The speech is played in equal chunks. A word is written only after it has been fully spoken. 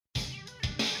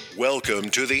Welcome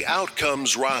to the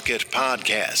Outcomes Rocket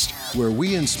podcast, where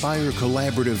we inspire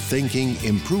collaborative thinking,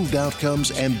 improved outcomes,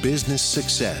 and business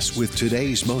success with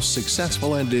today's most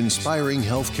successful and inspiring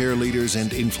healthcare leaders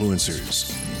and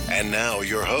influencers. And now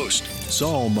your host,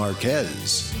 Saul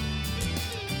Marquez.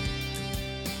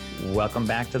 Welcome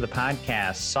back to the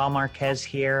podcast. Saul Marquez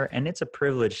here, and it's a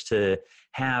privilege to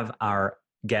have our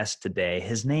guest today.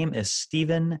 His name is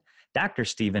Dr.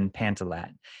 Stephen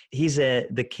Pantelat. He's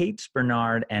the Kate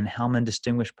Bernard and Hellman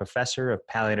Distinguished Professor of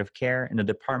Palliative Care in the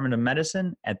Department of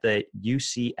Medicine at the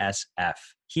UCSF.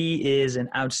 He is an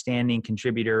outstanding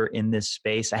contributor in this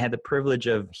space. I had the privilege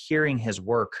of hearing his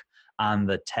work on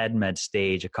the TEDMed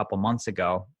stage a couple months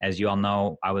ago. As you all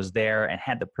know, I was there and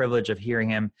had the privilege of hearing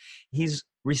him. He's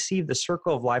received the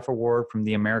Circle of Life Award from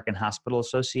the American Hospital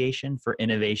Association for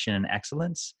Innovation and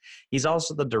Excellence. He's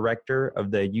also the director of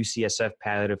the UCSF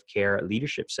Palliative Care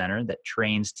Leadership Center that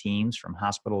trains teams from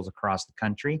hospitals across the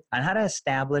country on how to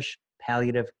establish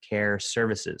palliative care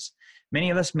services.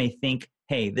 Many of us may think,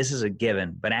 hey, this is a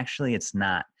given, but actually it's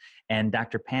not. And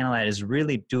Dr. Pantelat is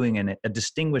really doing a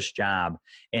distinguished job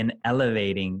in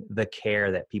elevating the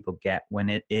care that people get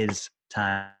when it is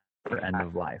time for end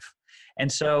of life. And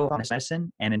so,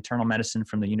 medicine and internal medicine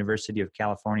from the University of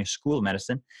California School of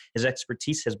Medicine, his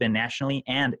expertise has been nationally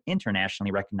and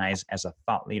internationally recognized as a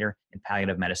thought leader in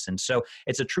palliative medicine. So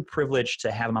it's a true privilege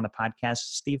to have him on the podcast.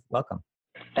 Steve, welcome.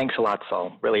 Thanks a lot,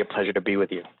 Saul. Really a pleasure to be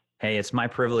with you. Hey, it's my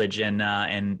privilege,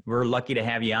 and we're lucky to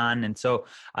have you on. And so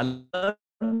I'd love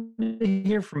to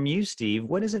hear from you, Steve.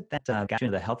 What is it that got you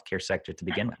into the healthcare sector to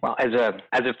begin with? Well, as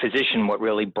a physician, what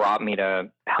really brought me to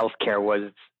healthcare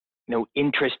was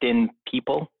interest in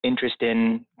people, interest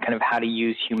in kind of how to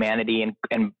use humanity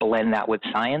and blend that with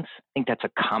science. I think that's a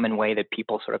common way that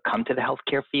people sort of come to the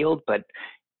healthcare field. But,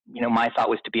 my thought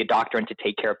was to be a doctor and to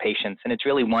take care of patients. And it's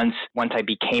really once I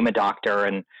became a doctor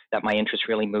and that my interest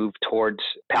really moved towards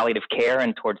palliative care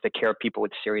and towards the care of people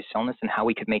with serious illness and how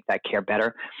we could make that care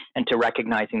better. And to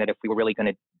recognizing that if we were really going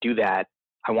to do that,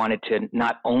 I wanted to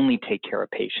not only take care of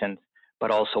patients,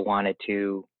 but also wanted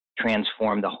to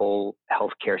transform the whole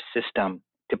healthcare system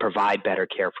to provide better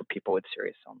care for people with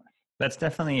serious illness. That's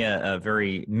definitely a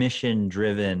very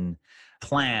mission-driven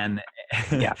plan,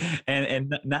 yeah.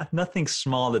 and nothing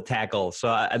small to tackle. So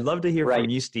I'd love to hear from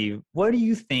you, Steve. What do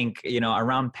you think,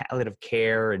 around palliative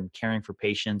care and caring for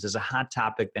patients is a hot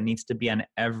topic that needs to be on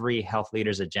every health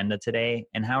leader's agenda today?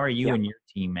 And how are you and your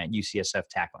team at UCSF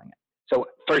tackling it? So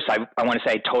first, I want to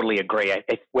say I totally agree.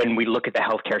 When we look at the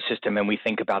healthcare system and we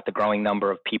think about the growing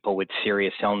number of people with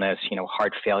serious illness,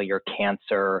 heart failure,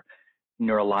 cancer,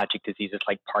 neurologic diseases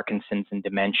like Parkinson's and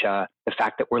dementia, the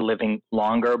fact that we're living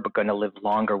longer but going to live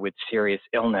longer with serious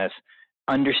illness,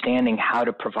 understanding how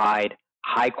to provide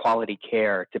high quality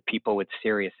care to people with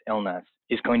serious illness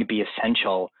is going to be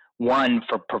essential, one,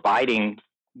 for providing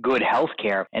good health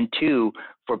care, and two,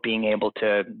 for being able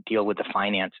to deal with the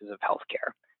finances of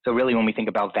healthcare. So really, when we think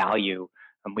about value,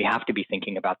 we have to be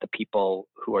thinking about the people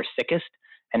who are sickest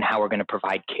and how we're going to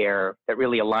provide care that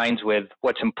really aligns with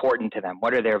what's important to them.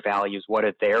 What are their values? What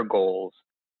are their goals?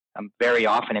 Very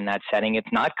often in that setting, it's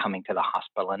not coming to the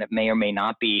hospital, and it may or may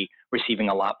not be receiving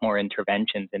a lot more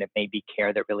interventions, and it may be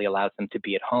care that really allows them to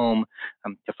be at home,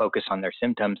 to focus on their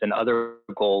symptoms and other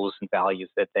goals and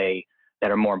values that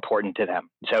are more important to them.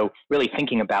 So really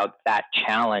thinking about that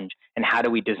challenge and how do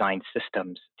we design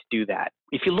systems to do that.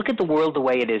 If you look at the world the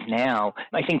way it is now,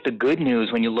 I think the good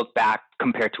news when you look back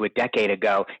compared to a decade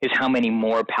ago is how many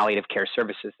more palliative care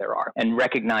services there are, and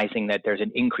recognizing that there's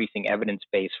an increasing evidence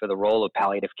base for the role of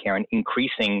palliative care and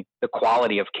increasing the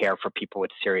quality of care for people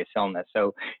with serious illness.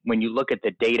 So when you look at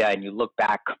the data and you look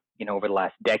back over the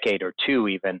last decade or two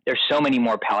even, there's so many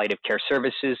more palliative care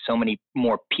services, so many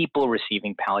more people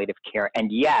receiving palliative care,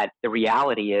 and yet the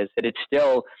reality is that it's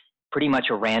still pretty much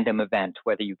a random event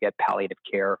whether you get palliative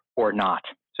care or not.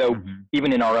 So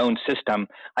even in our own system,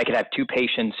 I could have two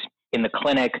patients in the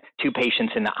clinic, two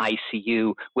patients in the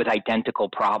ICU with identical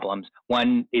problems.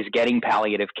 One is getting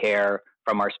palliative care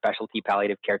from our specialty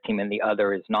palliative care team and the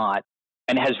other is not.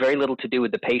 And it has very little to do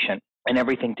with the patient and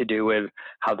everything to do with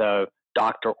how the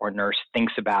doctor or nurse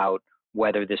thinks about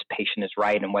whether this patient is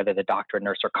right and whether the doctor or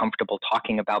nurse are comfortable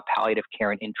talking about palliative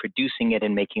care and introducing it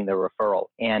and making the referral.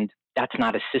 And that's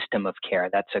not a system of care.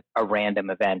 That's a random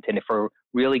event. And if we're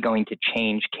really going to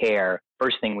change care,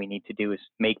 first thing we need to do is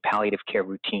make palliative care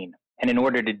routine. And in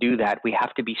order to do that, we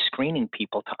have to be screening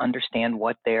people to understand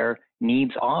what their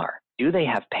needs are. Do they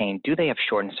have pain? Do they have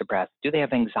shortness of breath? Do they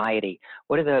have anxiety?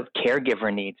 What are the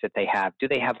caregiver needs that they have? Do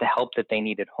they have the help that they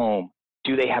need at home?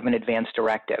 Do they have an advance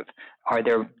directive? Are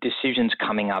there decisions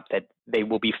coming up that they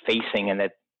will be facing and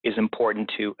that is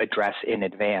important to address in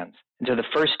advance. And so the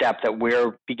first step that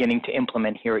we're beginning to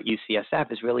implement here at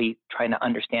UCSF is really trying to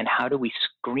understand how do we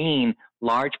screen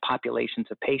large populations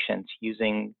of patients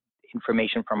using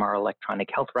information from our electronic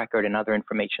health record and other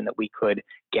information that we could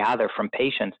gather from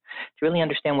patients to really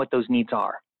understand what those needs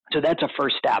are. So that's a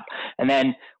first step. And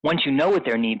then once you know what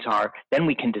their needs are, then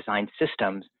we can design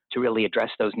systems to really address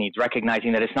those needs,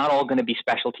 recognizing that it's not all going to be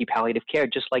specialty palliative care,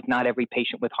 just like not every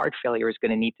patient with heart failure is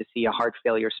going to need to see a heart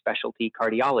failure specialty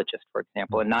cardiologist, for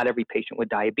example, and not every patient with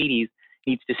diabetes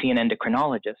needs to see an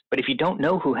endocrinologist. But if you don't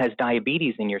know who has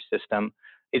diabetes in your system,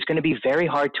 it's going to be very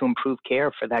hard to improve care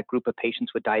for that group of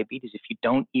patients with diabetes if you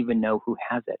don't even know who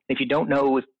has it. If you don't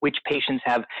know which patients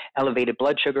have elevated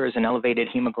blood sugars and elevated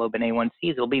hemoglobin A1Cs,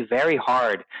 it'll be very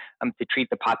hard to treat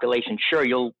the population. Sure,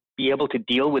 you'll be able to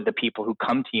deal with the people who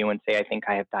come to you and say, I think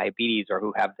I have diabetes, or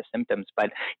who have the symptoms, but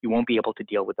you won't be able to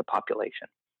deal with the population.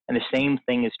 And the same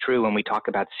thing is true when we talk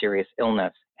about serious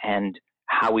illness and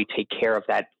how we take care of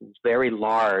that very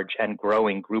large and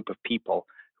growing group of people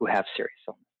who have serious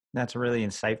illness. That's really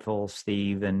insightful,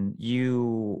 Steve. And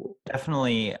you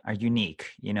definitely are unique,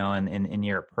 in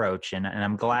your approach. And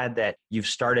I'm glad that you've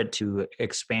started to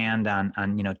expand on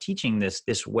teaching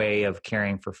this way of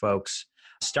caring for folks,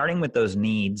 starting with those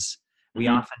needs. We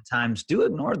oftentimes do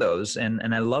ignore those.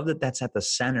 And I love that that's at the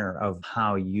center of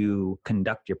how you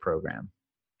conduct your program.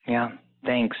 Yeah.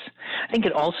 Thanks. I think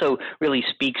it also really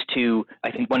speaks to,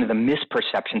 I think, one of the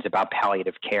misperceptions about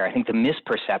palliative care. I think the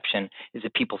misperception is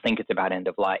that people think it's about end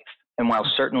of life. And while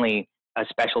certainly a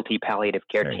specialty palliative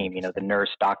care team, the nurse,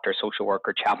 doctor, social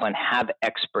worker, chaplain have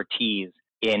expertise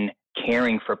in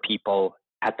caring for people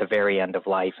at the very end of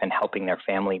life and helping their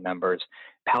family members,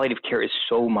 palliative care is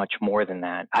so much more than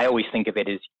that. I always think of it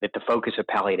as that the focus of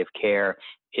palliative care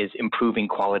is improving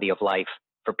quality of life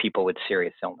for people with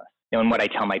serious illness. And what I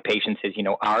tell my patients is,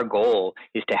 our goal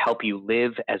is to help you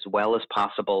live as well as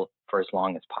possible for as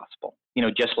long as possible.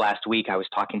 Just last week, I was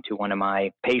talking to one of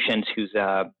my patients who's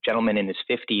a gentleman in his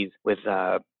 50s with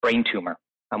a brain tumor,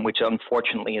 which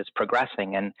unfortunately is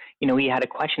progressing. And, he had a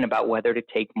question about whether to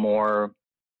take more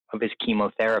of his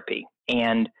chemotherapy.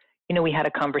 And, we had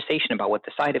a conversation about what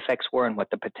the side effects were and what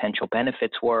the potential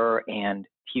benefits were. And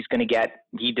he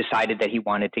decided that he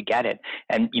wanted to get it.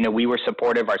 And, we were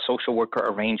supportive. Our social worker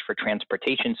arranged for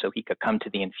transportation so he could come to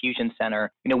the infusion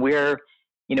center.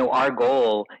 Our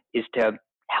goal is to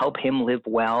help him live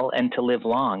well and to live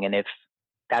long. And if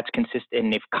that's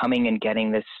consistent, if coming and getting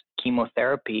this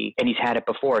chemotherapy, and he's had it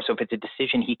before, so if it's a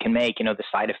decision he can make, the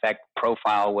side effect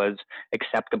profile was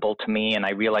acceptable to me, and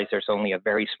I realize there's only a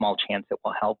very small chance it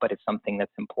will help, but it's something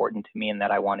that's important to me and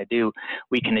that I want to do,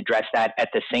 we can address that at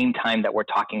the same time that we're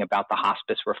talking about the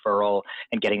hospice referral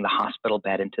and getting the hospital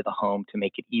bed into the home to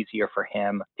make it easier for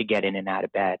him to get in and out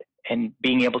of bed. And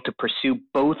being able to pursue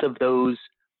both of those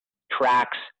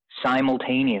tracks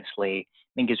simultaneously,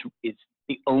 I think is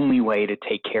the only way to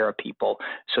take care of people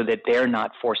so that they're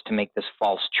not forced to make this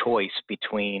false choice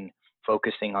between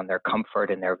focusing on their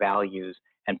comfort and their values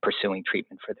and pursuing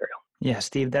treatment for their illness. Yeah,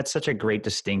 Steve, that's such a great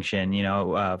distinction.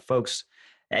 Folks,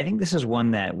 I think this is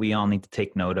one that we all need to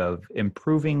take note of: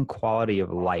 improving quality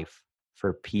of life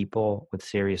for people with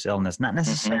serious illness, not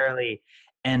necessarily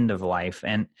end of life.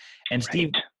 And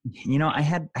Steve, I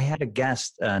had a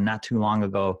guest not too long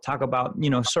ago talk about,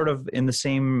 sort of in the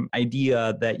same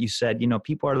idea that you said,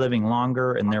 people are living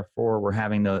longer and therefore we're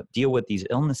having to deal with these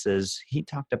illnesses. He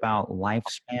talked about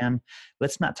lifespan.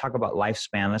 Let's not talk about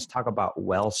lifespan. Let's talk about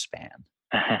wellspan.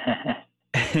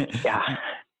 Yeah.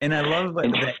 And I love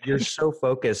that you're so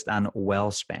focused on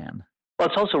wellspan. Well,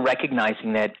 it's also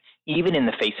recognizing that even in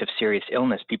the face of serious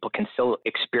illness, people can still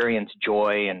experience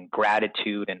joy and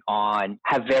gratitude and awe and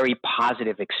have very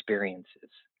positive experiences,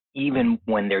 even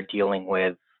when they're dealing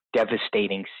with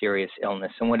devastating serious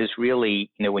illness. And what is really,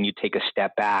 when you take a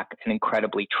step back, an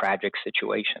incredibly tragic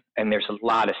situation. And there's a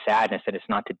lot of sadness, and it's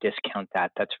not to discount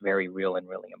that. That's very real and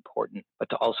really important. But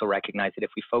to also recognize that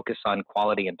if we focus on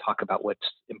quality and talk about what's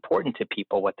important to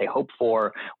people, what they hope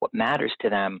for, what matters to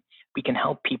them, we can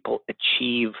help people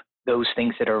achieve those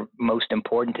things that are most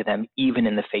important to them, even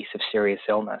in the face of serious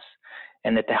illness.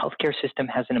 And that the healthcare system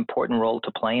has an important role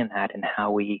to play in that, and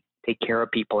how we take care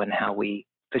of people and how we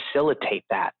facilitate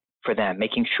that for them,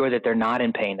 making sure that they're not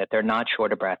in pain, that they're not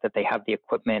short of breath, that they have the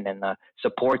equipment and the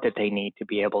support that they need to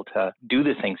be able to do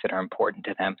the things that are important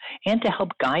to them, and to help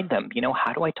guide them.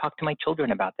 How do I talk to my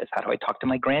children about this? How do I talk to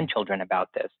my grandchildren about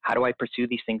this? How do I pursue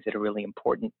these things that are really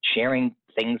important? Sharing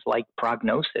things like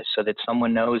prognosis so that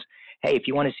someone knows, hey, if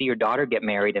you want to see your daughter get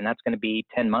married and that's going to be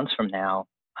 10 months from now,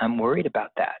 I'm worried about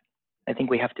that. I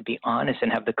think we have to be honest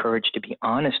and have the courage to be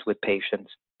honest with patients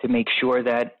to make sure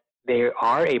that they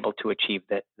are able to achieve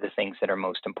the things that are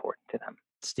most important to them.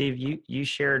 Steve, you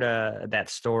shared that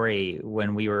story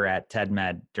when we were at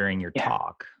TEDMED during your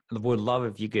talk. Would love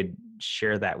if you could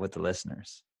share that with the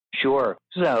listeners. Sure.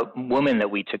 This is a woman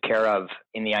that we took care of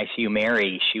in the ICU,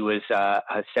 Mary. She was a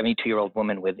 72-year-old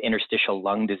woman with interstitial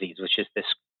lung disease, which is this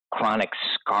chronic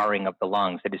scarring of the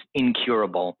lungs that is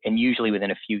incurable and usually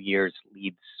within a few years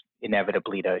leads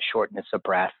inevitably to shortness of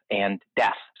breath and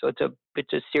death. So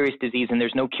it's a serious disease and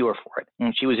there's no cure for it.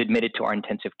 And she was admitted to our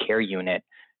intensive care unit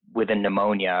with a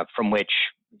pneumonia from which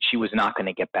she was not going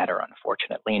to get better,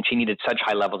 unfortunately. And she needed such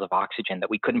high levels of oxygen that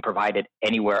we couldn't provide it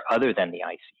anywhere other than the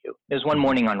ICU. There was one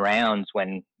morning on rounds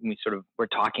when we sort of were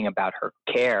talking about her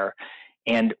care.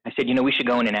 And I said, we should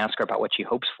go in and ask her about what she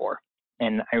hopes for.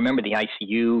 And I remember the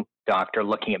ICU doctor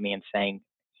looking at me and saying,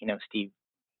 Steve,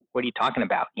 what are you talking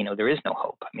about? There is no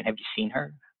hope. I mean, have you seen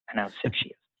her? And how sick she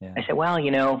is. Yeah. I said, well,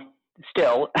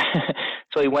 still.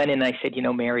 So he went in and I said,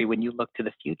 Mary, when you look to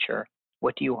the future,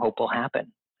 what do you hope will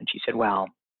happen? And she said, well,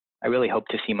 I really hope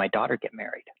to see my daughter get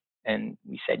married. And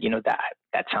we said,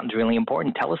 that sounds really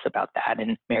important. Tell us about that.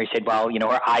 And Mary said, well,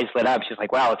 her eyes lit up. She's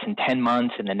like, well, it's in 10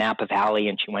 months in the Napa Valley.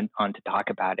 And she went on to talk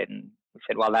about it. And we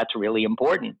said, well, that's really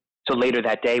important. So later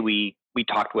that day, we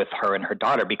talked with her and her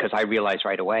daughter because I realized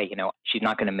right away, she's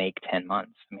not going to make 10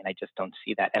 months. I mean, I just don't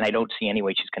see that. And I don't see any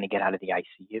way she's going to get out of the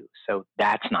ICU. So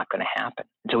that's not going to happen.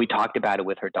 So we talked about it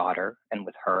with her daughter and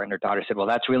with her. And her daughter said, well,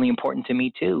 that's really important to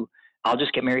me too. I'll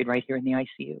just get married right here in the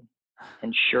ICU.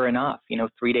 And sure enough,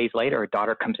 3 days later, her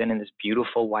daughter comes in this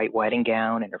beautiful white wedding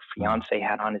gown and her fiance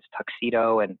had on his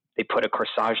tuxedo and they put a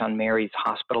corsage on Mary's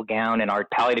hospital gown and our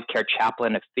palliative care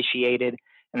chaplain officiated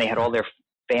and they had all their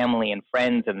family and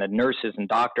friends and the nurses and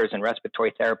doctors and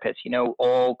respiratory therapists,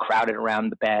 all crowded around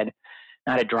the bed,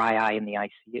 not a dry eye in the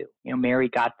ICU. Mary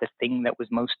got the thing that was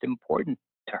most important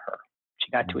to her. She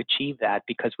got to achieve that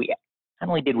because not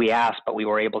only did we ask, but we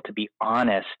were able to be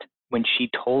honest. When she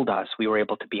told us, we were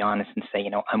able to be honest and say,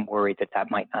 I'm worried that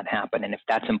might not happen. And if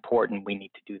that's important, we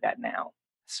need to do that now.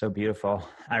 So beautiful.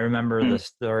 I remember the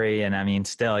story and I mean,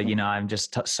 still, I'm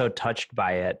just so touched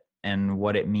by it and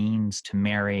what it means to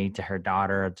Mary, to her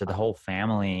daughter, to the whole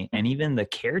family, and even the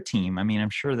care team. I mean, I'm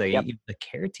sure the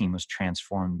care team was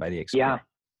transformed by the experience.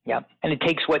 Yeah. And it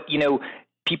takes what,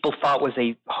 people thought was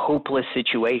a hopeless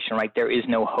situation, right? There is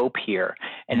no hope here.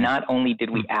 And not only did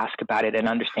we ask about it and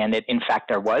understand it, in fact,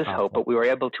 there was hope, but we were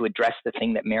able to address the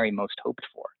thing that Mary most hoped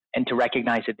for and to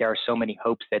recognize that there are so many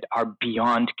hopes that are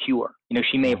beyond cure.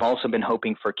 She may have also been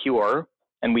hoping for cure,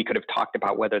 and we could have talked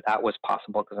about whether that was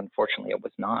possible because unfortunately it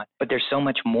was not. But there's so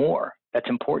much more that's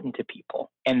important to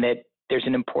people and that there's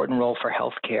an important role for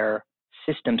healthcare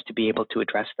systems to be able to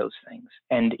address those things.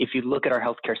 And if you look at our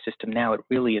healthcare system now, it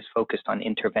really is focused on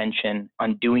intervention,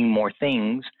 on doing more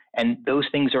things. And those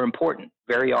things are important.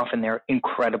 Very often they're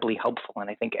incredibly helpful. And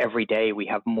I think every day we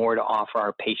have more to offer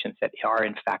our patients that are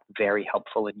in fact very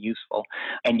helpful and useful.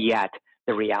 And yet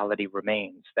the reality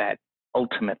remains that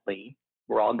ultimately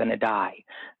we're all going to die.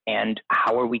 And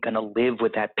how are we going to live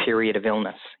with that period of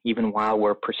illness, even while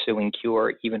we're pursuing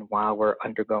cure, even while we're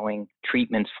undergoing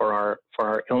treatments for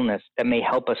our illness that may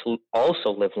help us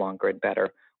also live longer and better?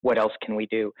 What else can we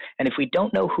do? And if we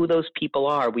don't know who those people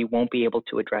are, we won't be able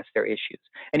to address their issues.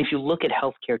 And if you look at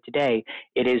healthcare today,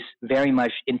 it is very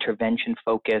much intervention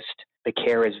focused. The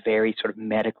care is very sort of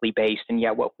medically based. And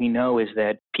yet what we know is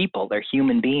that people, they're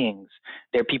human beings.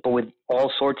 They're people with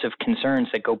all sorts of concerns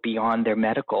that go beyond their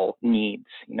medical needs,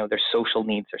 their social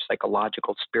needs, their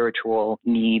psychological, spiritual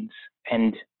needs.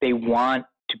 And they want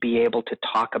to be able to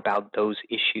talk about those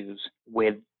issues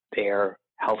with their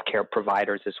healthcare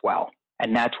providers as well.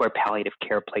 And that's where palliative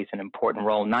care plays an important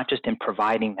role, not just in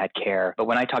providing that care, but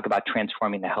when I talk about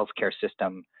transforming the healthcare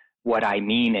system, what I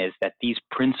mean is that these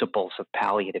principles of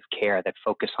palliative care that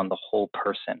focus on the whole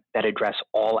person, that address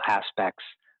all aspects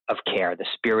of care, the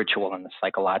spiritual and the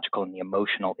psychological and the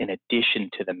emotional, in addition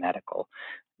to the medical,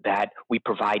 that we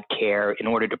provide care in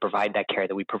order to provide that care,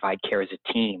 that we provide care as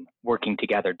a team, working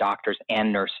together, doctors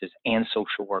and nurses and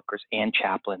social workers and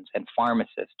chaplains and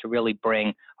pharmacists to really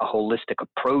bring a holistic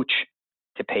approach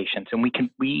to patients. And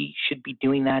we should be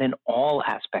doing that in all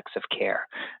aspects of care,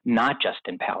 not just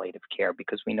in palliative care,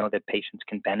 because we know that patients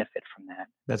can benefit from that.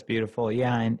 That's beautiful.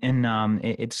 Yeah. And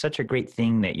it's such a great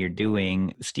thing that you're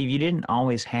doing. Steve, you didn't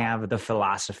always have the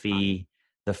philosophy,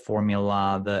 the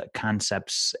formula, the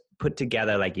concepts put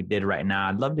together like you did right now.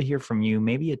 I'd love to hear from you,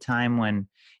 maybe a time when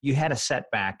you had a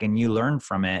setback and you learned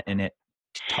from it and it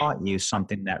taught you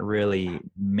something that really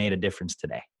made a difference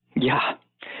today. Yeah.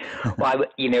 Well,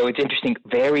 it's interesting.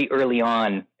 Very early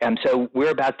on, so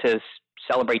we're about to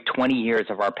celebrate 20 years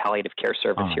of our palliative care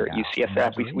service here at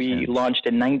UCSF. We launched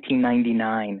in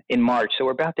 1999 in March, so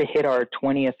we're about to hit our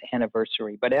 20th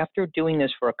anniversary. But after doing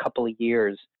this for a couple of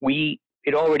years,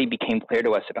 it already became clear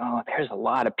to us that, there's a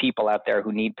lot of people out there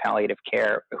who need palliative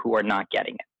care who are not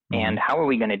getting it. And how are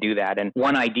we going to do that? And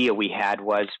one idea we had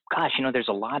was, there's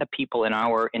a lot of people in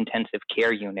our intensive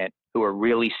care unit who are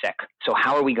really sick. So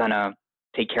how are we going to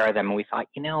take care of them? And we thought,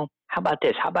 how about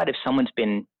this? How about if someone's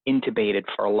been intubated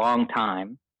for a long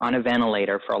time, on a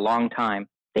ventilator for a long time,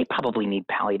 they probably need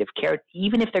palliative care.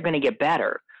 Even if they're going to get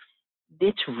better,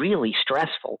 it's really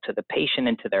stressful to the patient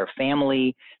and to their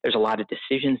family. There's a lot of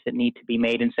decisions that need to be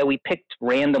made. And so we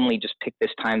randomly picked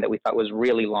this time that we thought was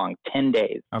really long, 10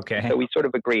 days. Okay. So we sort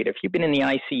of agreed, if you've been in the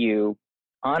ICU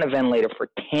on a ventilator for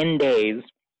 10 days,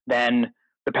 then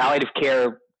the palliative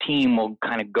care team will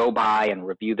kind of go by and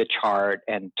review the chart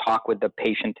and talk with the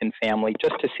patient and family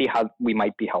just to see how we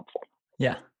might be helpful.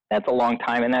 Yeah. That's a long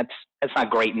time, and that's not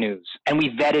great news. And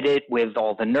we vetted it with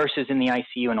all the nurses in the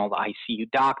ICU and all the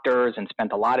ICU doctors and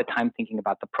spent a lot of time thinking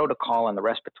about the protocol, and the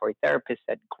respiratory therapist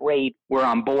said, great, we're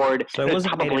on board. So it was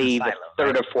probably the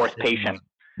third or fourth patient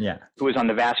who was on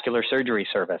the vascular surgery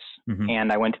service.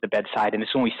 And I went to the bedside, and this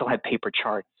is when we still had paper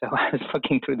charts. So I was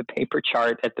looking through the paper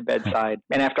chart at the bedside.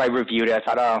 And after I reviewed it, I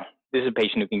thought, this is a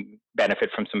patient who can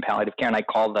benefit from some palliative care. And I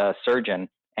called the surgeon,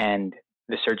 and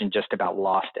the surgeon just about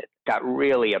lost it, got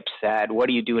really upset. What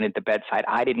are you doing at the bedside?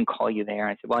 I didn't call you there.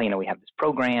 And I said, well, we have this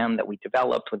program that we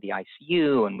developed with the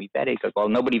ICU and we vetted. He goes, well,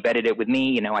 nobody vetted it with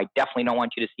me. I definitely don't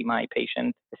want you to see my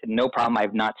patient. I said, no problem.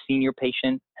 I've not seen your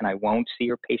patient and I won't see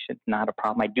your patient. Not a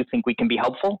problem. I do think we can be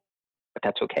helpful, but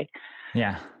that's okay.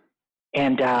 Yeah.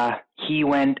 And he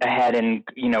went ahead and,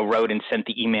 wrote and sent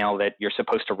the email that you're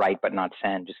supposed to write but not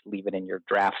send. Just leave it in your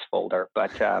drafts folder.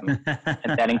 But and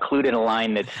that included a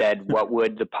line that said, what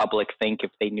would the public think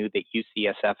if they knew that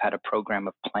UCSF had a program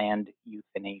of planned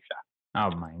euthanasia?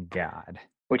 Oh, my God.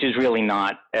 Which is really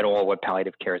not at all what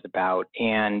palliative care is about.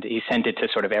 And he sent it to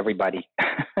sort of everybody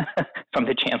from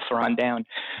the chancellor on down.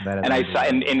 And I saw,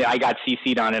 and I got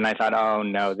CC'd on it, and I thought, oh,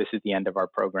 no, this is the end of our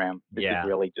program. This is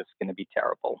really just going to be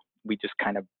terrible. We just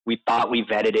we thought we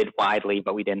vetted it widely,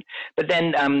 but we didn't. But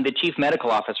then the chief medical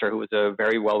officer, who was a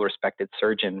very well-respected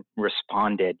surgeon,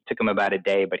 responded. It took him about a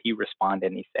day, but he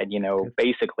responded and he said,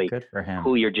 basically,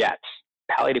 cool your jets.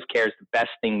 Palliative care is the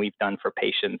best thing we've done for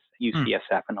patients at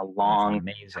UCSF in a long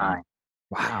time.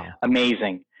 Wow.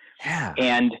 Amazing. Yeah.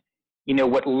 And,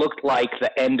 what looked like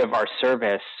the end of our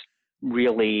service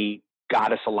really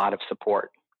got us a lot of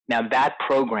support. Now, that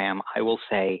program, I will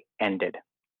say, ended.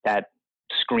 That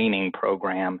screening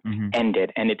program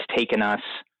ended, and it's taken us,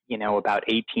 about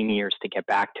 18 years to get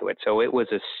back to it. So it was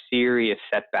a serious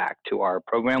setback to our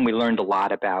program. We learned a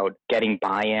lot about getting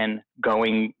buy-in,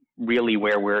 going really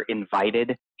where we're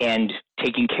invited, and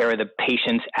taking care of the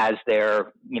patients as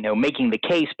they're, making the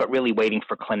case, but really waiting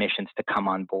for clinicians to come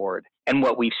on board. And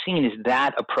what we've seen is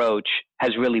that approach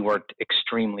has really worked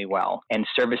extremely well. And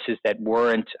services that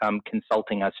weren't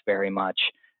consulting us very much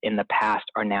in the past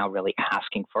are now really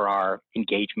asking for our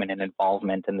engagement and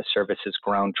involvement, and the service has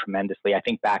grown tremendously. I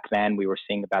think back then we were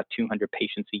seeing about 200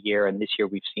 patients a year, and this year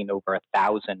we've seen over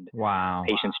 1,000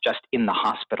 patients just in the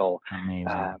hospital.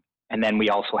 Amazing. And then we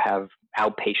also have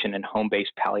outpatient and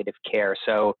home-based palliative care.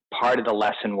 So part of the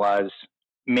lesson was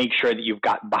make sure that you've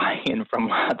got buy-in from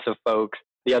lots of folks.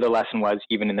 The other lesson was,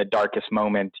 even in the darkest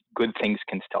moment, good things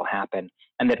can still happen.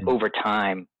 And that over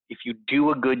time, if you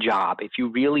do a good job, if you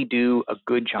really do a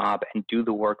good job and do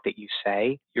the work that you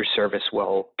say, your service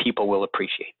people will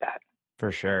appreciate that.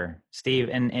 For sure. Steve,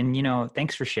 and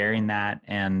thanks for sharing that.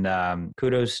 And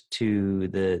kudos to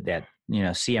that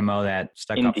CMO that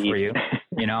stuck up for you.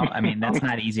 That's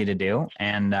not easy to do.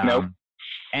 And nope.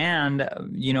 And,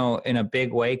 in a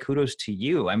big way, kudos to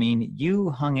you.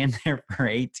 You hung in there for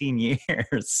 18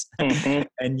 years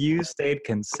and you stayed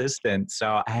consistent.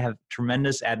 So I have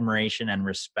tremendous admiration and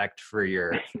respect for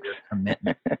your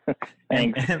commitment.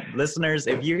 And listeners,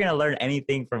 if you're going to learn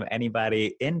anything from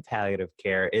anybody in palliative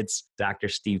care, it's Dr.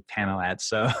 Steve Pantelat.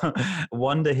 So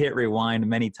one to hit rewind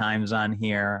many times on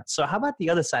here. So how about the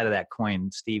other side of that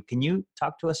coin, Steve? Can you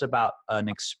talk to us about an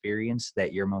experience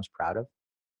that you're most proud of?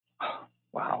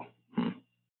 Wow.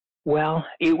 Well,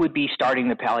 it would be starting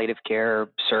the palliative care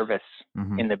service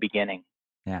in the beginning.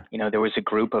 Yeah. There was a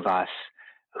group of us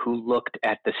who looked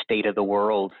at the state of the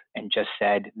world and just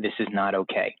said, this is not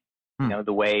okay.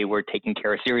 The way we're taking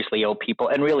care of seriously ill people,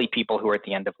 and really people who are at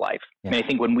the end of life. Yeah. I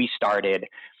think when we started,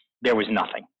 there was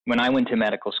nothing. When I went to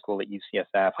medical school at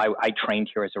UCSF, I trained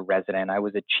here as a resident. I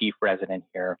was a chief resident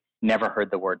here. Never heard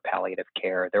the word palliative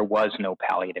care. There was no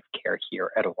palliative care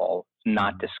here at all,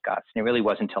 not discussed. And it really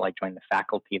wasn't until I joined the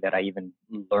faculty that I even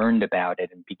learned about it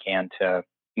and began to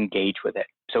engage with it.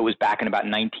 So it was back in about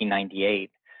 1998.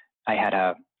 I had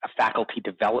a faculty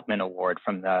development award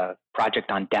from the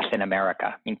Project on Death in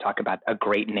America. I mean, talk about a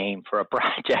great name for a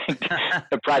project,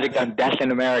 the Project on Death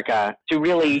in America, to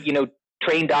really,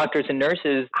 train doctors and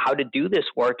nurses how to do this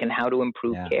work and how to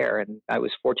improve care. And I was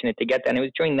fortunate to get that. And it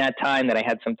was during that time that I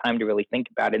had some time to really think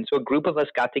about it. And so a group of us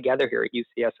got together here at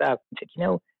UCSF and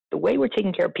said, the way we're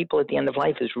taking care of people at the end of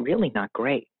life is really not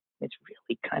great. It's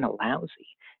really kind of lousy.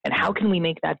 And how can we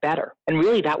make that better? And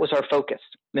really, that was our focus.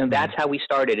 That's how we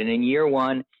started. And in year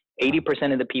one,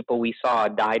 80% of the people we saw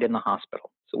died in the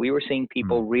hospital. So we were seeing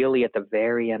people really at the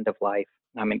very end of life,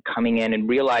 coming in and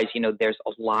realize, there's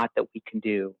a lot that we can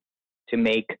do to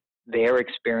make their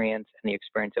experience and the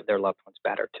experience of their loved ones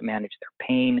better, to manage their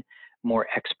pain more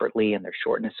expertly and their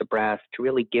shortness of breath, to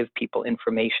really give people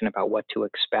information about what to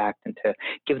expect and to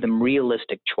give them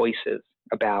realistic choices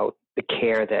about the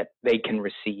care that they can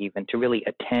receive, and to really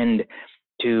attend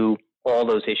to all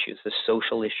those issues, the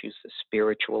social issues, the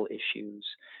spiritual issues,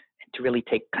 and to really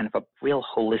take kind of a real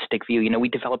holistic view. We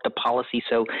developed a policy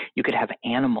so you could have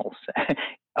animals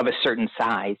of a certain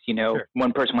size. Sure.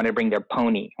 One person wanted to bring their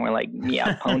pony. And we're like,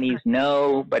 yeah, ponies,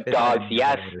 no, but dogs,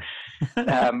 yes.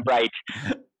 Right.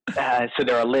 So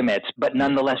there are limits, but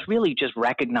nonetheless, really just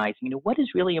recognizing, what is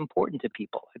really important to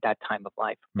people at that time of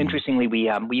life. Interestingly,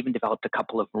 we even developed a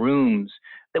couple of rooms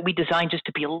that we designed just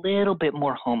to be a little bit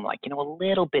more home-like, a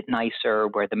little bit nicer,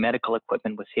 where the medical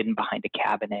equipment was hidden behind a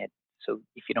cabinet. So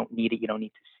if you don't need it, you don't need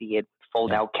to see it.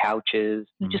 Fold-out couches,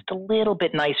 just a little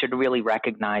bit nicer, to really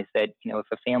recognize that, if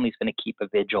a family's going to keep a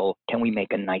vigil, can we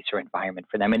make a nicer environment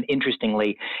for them? And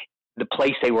interestingly, the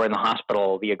place they were in the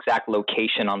hospital, the exact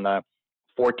location on the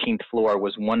 14th floor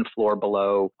was one floor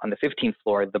below, on the 15th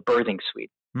floor, the birthing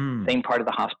suite. Same part of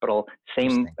the hospital,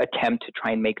 same attempt to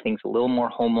try and make things a little more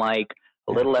home-like,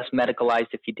 a little less medicalized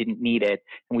if you didn't need it.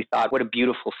 And we thought, what a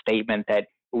beautiful statement that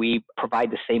we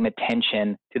provide the same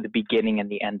attention to the beginning and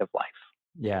the end of life.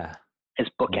 Yeah. As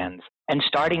bookends. And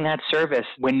starting that service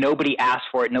when nobody asked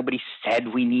for it, nobody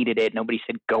said we needed it, nobody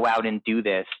said go out and do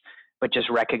this, but just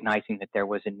recognizing that there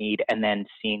was a need, and then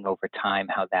seeing over time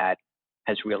how that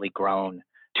has really grown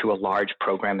to a large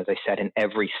program, as I said, in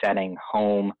every setting,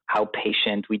 home,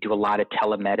 outpatient. We do a lot of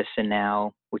telemedicine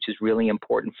now, which is really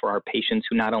important for our patients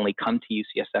who not only come to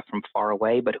UCSF from far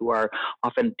away, but who are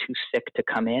often too sick to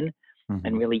come in,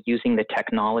 and really using the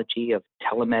technology of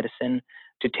telemedicine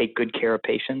to take good care of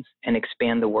patients and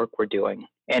expand the work we're doing.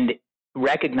 And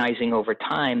recognizing over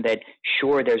time that,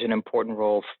 sure, there's an important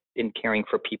role in caring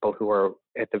for people who are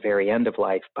at the very end of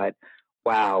life, but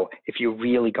wow, if you're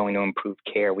really going to improve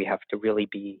care, we have to really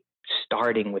be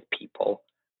starting with people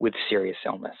with serious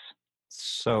illness.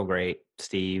 So great,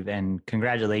 Steve, and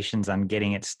congratulations on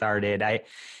getting it started.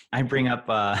 I bring up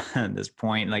this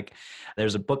point, like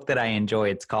there's a book that I enjoy.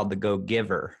 It's called The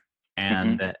Go-Giver,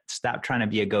 and stop trying to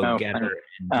be a go-getter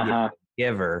and be a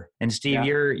go-giver. And Steve,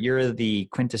 you're the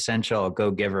quintessential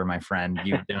go-giver, my friend.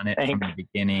 You've done it from the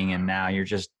beginning, and now you're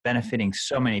just benefiting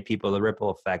so many people. The ripple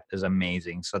effect is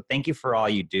amazing. So thank you for all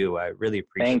you do. I really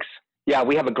appreciate it. Thanks. Yeah,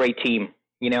 we have a great team.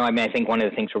 I think one of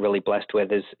the things we're really blessed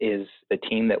with is the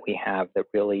team that we have that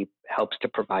really helps to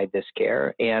provide this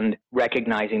care, and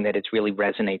recognizing that it really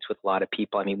resonates with a lot of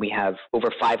people. We have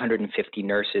over 550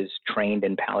 nurses trained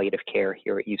in palliative care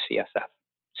here at UCSF.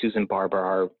 Susan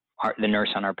Barber, the nurse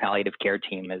on our palliative care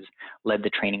team, has led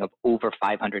the training of over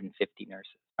 550 nurses,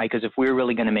 right? Because if we're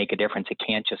really going to make a difference, it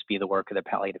can't just be the work of the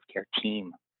palliative care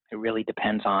team. It really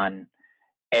depends on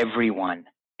everyone,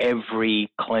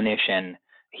 every clinician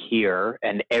here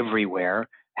and everywhere,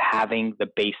 having the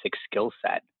basic skill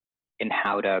set in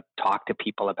how to talk to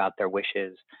people about their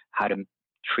wishes, how to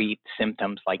treat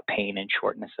symptoms like pain and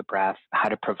shortness of breath, how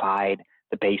to provide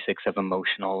the basics of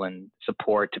emotional and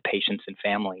support to patients and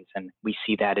families. And we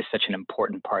see that as such an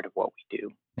important part of what we do.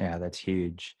 Yeah, that's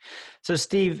huge. So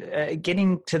Steve,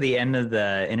 getting to the end of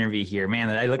the interview here, man,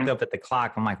 I looked up at the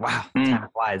clock. I'm like, wow, time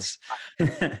flies.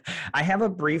 I have a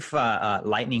brief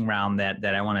lightning round that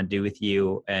I want to do with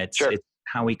you. It's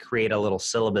how we create a little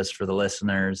syllabus for the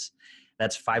listeners.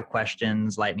 That's 5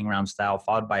 questions, lightning round style,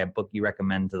 followed by a book you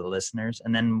recommend to the listeners.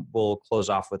 And then we'll close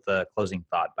off with a closing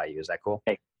thought by you. Is that cool?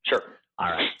 Okay, sure. All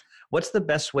right. What's the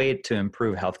best way to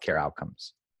improve healthcare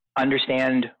outcomes?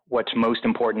 Understand what's most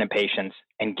important to patients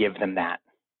and give them that.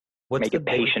 Make it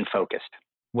patient-focused.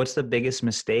 What's the biggest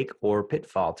mistake or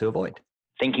pitfall to avoid?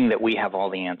 Thinking that we have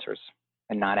all the answers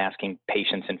and not asking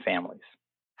patients and families.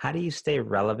 How do you stay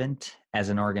relevant as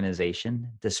an organization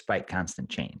despite constant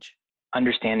change?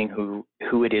 Understanding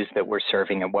who it is that we're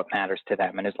serving and what matters to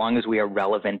them. And as long as we are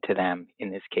relevant to them, in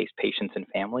this case, patients and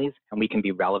families, and we can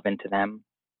be relevant to them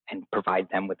and provide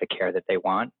them with the care that they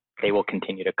want, they will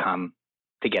continue to come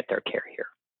to get their care here.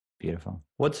 Beautiful.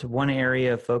 What's one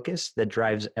area of focus that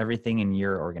drives everything in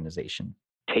your organization?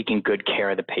 Taking good care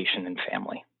of the patient and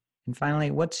family. And finally,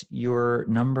 what's your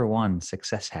number one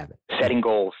success habit? Setting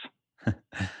goals.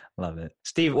 Love it.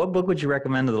 Steve, what book would you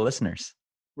recommend to the listeners?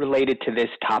 Related to this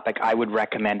topic, I would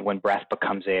recommend When Breath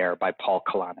Becomes Air by Paul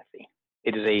Kalanithi.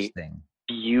 It is a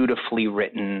beautifully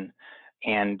written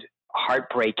and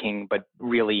heartbreaking, but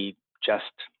really just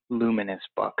luminous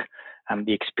book.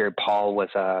 Paul was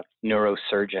a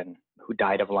neurosurgeon who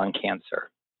died of lung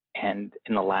cancer, and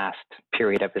in the last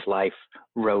period of his life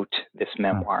wrote this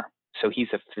memoir. So he's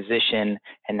a physician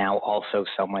and now also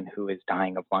someone who is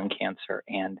dying of lung cancer.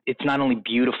 And it's not only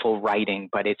beautiful writing,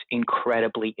 but it's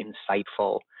incredibly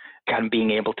insightful, kind of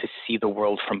being able to see the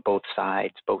world from both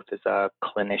sides, both as a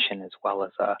clinician as well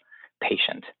as a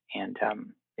patient. And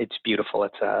it's beautiful.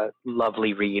 It's a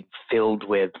lovely read filled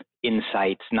with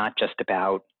insights, not just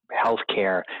about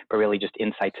healthcare, but really just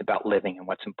insights about living and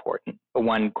what's important. The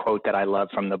one quote that I love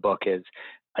from the book is,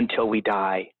 "Until we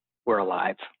die, we're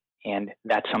alive." And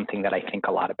that's something that I think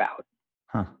a lot about.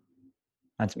 Huh.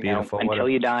 That's beautiful. Until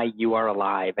you die, you are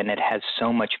alive. And it has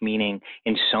so much meaning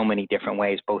in so many different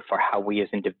ways, both for how we as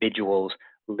individuals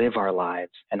live our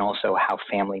lives and also how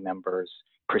family members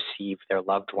perceive their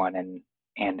loved one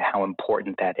and how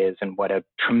important that is and what a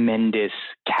tremendous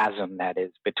chasm that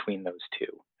is between those two,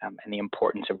 and the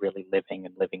importance of really living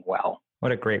and living well.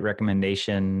 What a great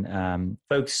recommendation.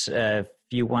 Folks, if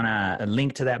you want a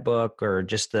link to that book or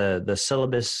just the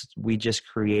syllabus we just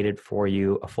created for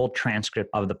you, a full transcript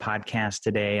of the podcast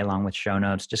today, along with show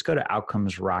notes, just go to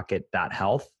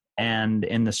outcomesrocket.health. And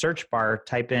in the search bar,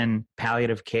 type in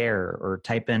palliative care or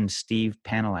type in Steve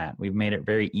Pantelat. We've made it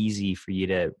very easy for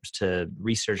you to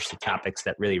research the topics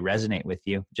that really resonate with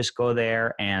you. Just go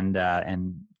there and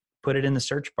put it in the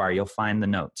search bar. You'll find the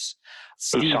notes.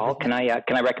 Steve, hey, Saul, can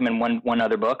I recommend one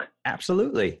other book?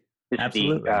 Absolutely. This is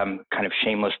the kind of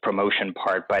shameless promotion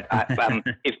part, but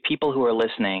if people who are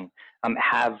listening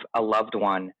have a loved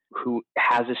one who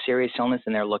has a serious illness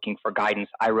and they're looking for guidance,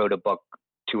 I wrote a book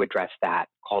to address that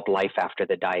called Life After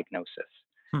the Diagnosis.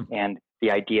 And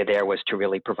the idea there was to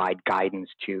really provide guidance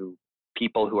to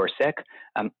people who are sick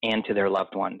and to their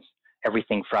loved ones.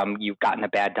 Everything from you've gotten a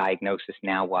bad diagnosis,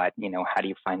 now what? How do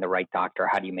you find the right doctor?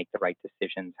 How do you make the right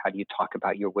decisions? How do you talk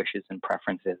about your wishes and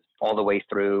preferences? All the way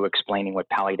through explaining what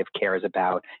palliative care is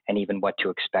about and even what to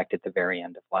expect at the very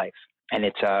end of life. And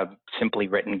it's a simply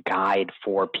written guide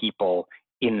for people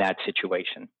in that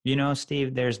situation.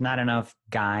 Steve, there's not enough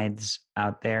guides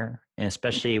out there, and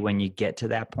especially when you get to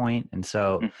that point. And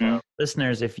so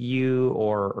listeners, if you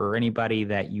or anybody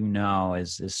that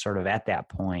is sort of at that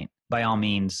point, by all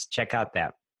means, check out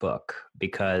that book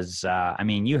because,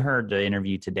 you heard the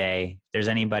interview today. If there's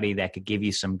anybody that could give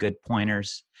you some good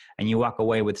pointers and you walk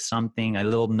away with something, a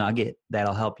little nugget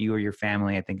that'll help you or your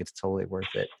family, I think it's totally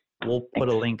worth it. We'll put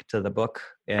a link to the book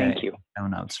in show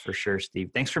notes for sure,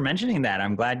 Steve. Thanks for mentioning that.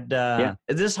 I'm glad.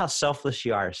 This is how selfless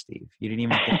you are, Steve. You didn't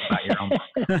even think about your own book.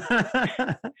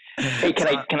 Hey,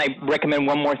 can I recommend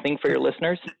one more thing for your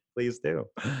listeners? Please do.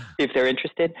 If they're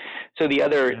interested. So the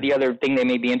other thing they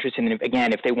may be interested in,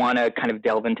 again, if they want to kind of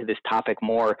delve into this topic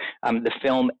more, the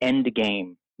film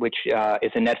Endgame, which is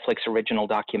a Netflix original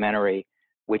documentary,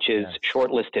 which is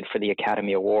shortlisted for the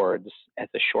Academy Awards as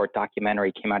a short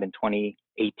documentary, came out in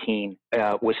 2018,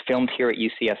 was filmed here at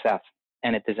UCSF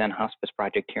and at the Zen Hospice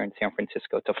Project here in San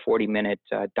Francisco. It's a 40-minute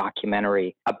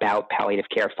documentary about palliative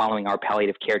care, following our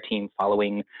palliative care team,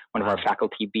 following one of our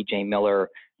faculty, BJ Miller,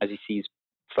 as he sees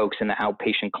folks in the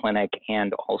outpatient clinic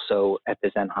and also at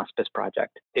the Zen Hospice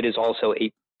Project. It is also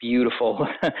a beautiful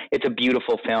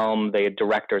film. The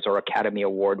directors are Academy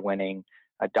Award winning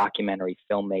documentary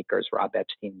filmmakers, Rob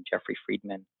Epstein and Jeffrey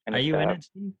Friedman. And are you in it,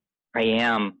 Steve? I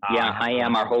am. I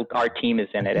am. Our team is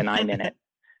in it, and I'm in it.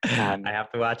 I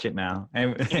have to watch it now.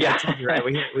 And right.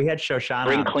 We had Shoshana.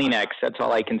 Bring Kleenex. That's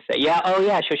all I can say. Yeah. Oh,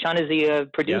 yeah. Shoshana is the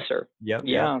producer. Yep.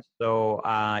 Yeah. So,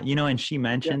 and she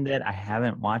mentioned it. I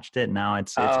haven't watched it. Now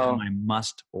it's on my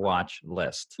must-watch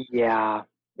list. Yeah.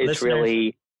 It's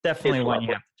really definitely one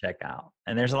you have to check out.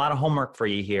 And there's a lot of homework for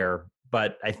you here.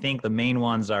 But I think the main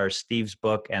ones are Steve's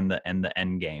book and the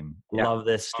Endgame. Yeah. Love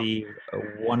this, Steve.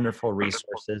 Wonderful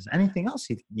resources. Anything else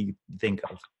you think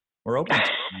of? We're open to it,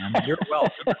 man. You're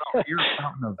you're a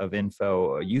fountain of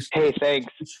info. Hey,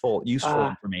 thanks. Useful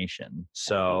information.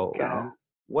 So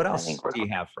What else do you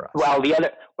have for us?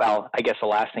 I guess the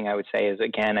last thing I would say is,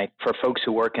 again, for folks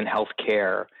who work in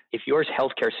healthcare, if your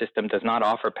healthcare system does not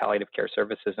offer palliative care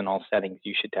services in all settings,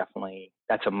 you should definitely,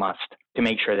 that's a must to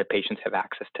make sure that patients have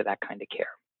access to that kind of care.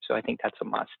 So I think that's a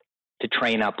must. To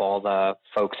train up all the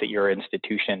folks at your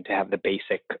institution to have the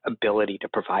basic ability to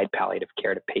provide palliative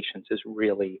care to patients is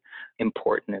really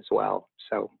important as well.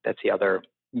 So that's the other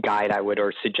guide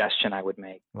or suggestion I would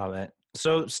make. Love it.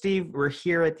 So, Steve, we're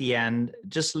here at the end.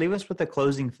 Just leave us with a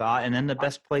closing thought, and then the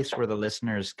best place where the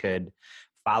listeners could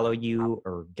follow you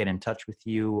or get in touch with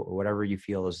you or whatever you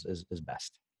feel is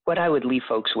best. What I would leave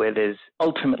folks with is,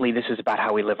 ultimately, this is about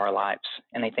how we live our lives.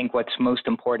 And I think what's most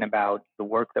important about the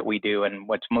work that we do and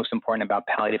what's most important about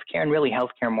palliative care and really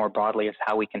healthcare more broadly is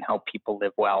how we can help people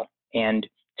live well. And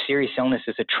serious illness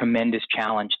is a tremendous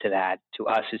challenge to that, to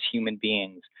us as human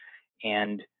beings.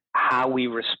 And how we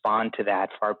respond to that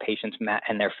for our patients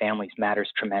and their families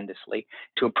matters tremendously.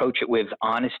 To approach it with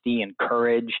honesty and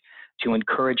courage, to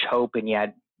encourage hope, and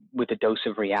yet with a dose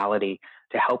of reality,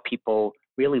 to help people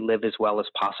really live as well as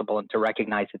possible, and to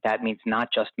recognize that that means not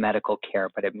just medical care,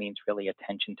 but it means really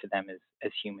attention to them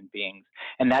as human beings.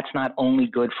 And that's not only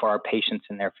good for our patients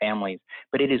and their families,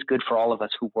 but it is good for all of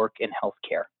us who work in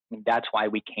healthcare. I mean, that's why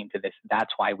we came to this.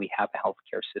 That's why we have a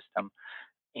healthcare system.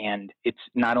 And it's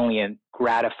not only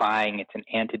gratifying, it's an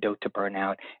antidote to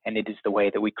burnout, and it is the way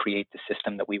that we create the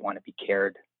system that we want to be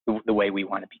cared, the way we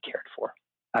want to be cared for.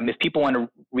 If people want to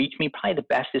reach me, probably the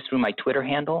best is through my Twitter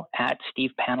handle,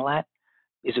 @StevePantelat,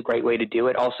 is a great way to do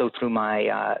it. Also through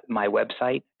my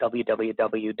website,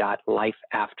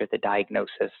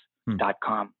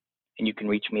 www.lifeafterthediagnosis.com. And you can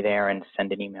reach me there and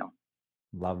send an email.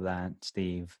 Love that,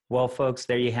 Steve. Well, folks,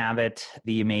 there you have it.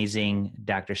 The amazing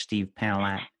Dr. Steve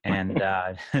Pantelat. And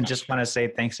I just want to say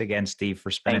thanks again, Steve,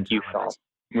 for spending time with us.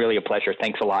 Really a pleasure.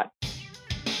 Thanks a lot.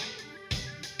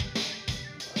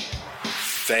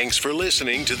 Thanks for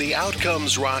listening to the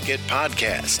Outcomes Rocket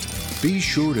podcast. Be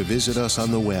sure to visit us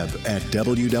on the web at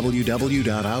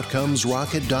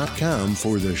www.outcomesrocket.com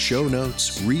for the show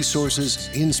notes, resources,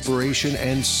 inspiration,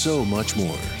 and so much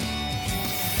more.